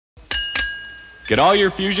Get all your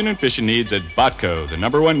fusion and fission needs at Botco, the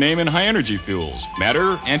 #1 name in high-energy fuels.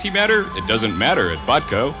 Matter, antimatter, it doesn't matter at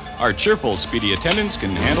Botco. Our cheerful, speedy attendants can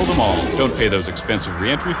handle them all. Don't pay those expensive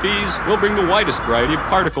re-entry fees. We'll bring the widest variety of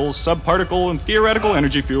particles, subparticle, and theoretical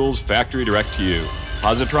energy fuels factory direct to you.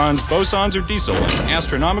 Positrons, bosons, or diesel in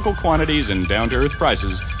astronomical quantities and down-to-earth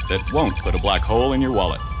prices that won't put a black hole in your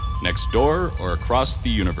wallet. Next door or across the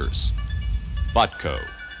universe. Botco.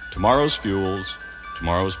 Tomorrow's fuels,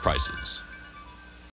 tomorrow's prices.